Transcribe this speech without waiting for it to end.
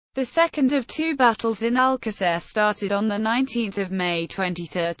The second of two battles in al-Qusayr started on 19 May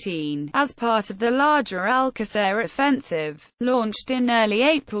 2013, as part of the larger al-Qusayr offensive, launched in early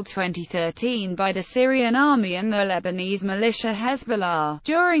April 2013 by the Syrian army and the Lebanese militia Hezbollah,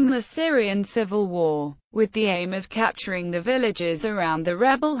 during the Syrian civil war, with the aim of capturing the villages around the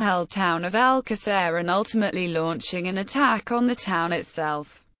rebel-held town of al-Qusayr and ultimately launching an attack on the town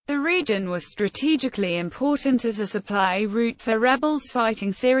itself. The region was strategically important as a supply route for rebels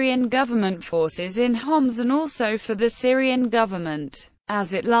fighting Syrian government forces in Homs and also for the Syrian government,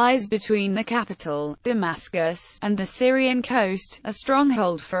 as it lies between the capital, Damascus, and the Syrian coast, a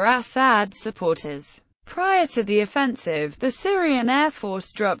stronghold for Assad supporters. Prior to the offensive, the Syrian Air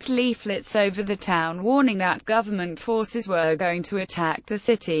Force dropped leaflets over the town warning that government forces were going to attack the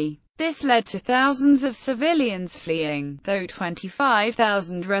city. This led to thousands of civilians fleeing, though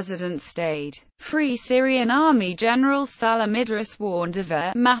 25,000 residents stayed. Free Syrian Army General Salam Idris warned of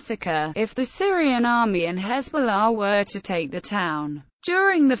a massacre if the Syrian army and Hezbollah were to take the town.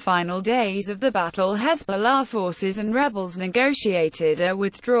 During the final days of the battle, Hezbollah forces and rebels negotiated a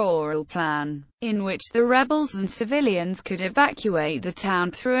withdrawal plan, in which the rebels and civilians could evacuate the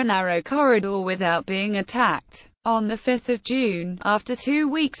town through a narrow corridor without being attacked. On 5 June, after 2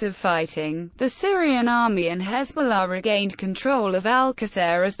 weeks of fighting, the Syrian army and Hezbollah regained control of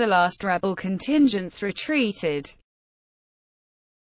al-Qusayr as the last rebel contingents retreated.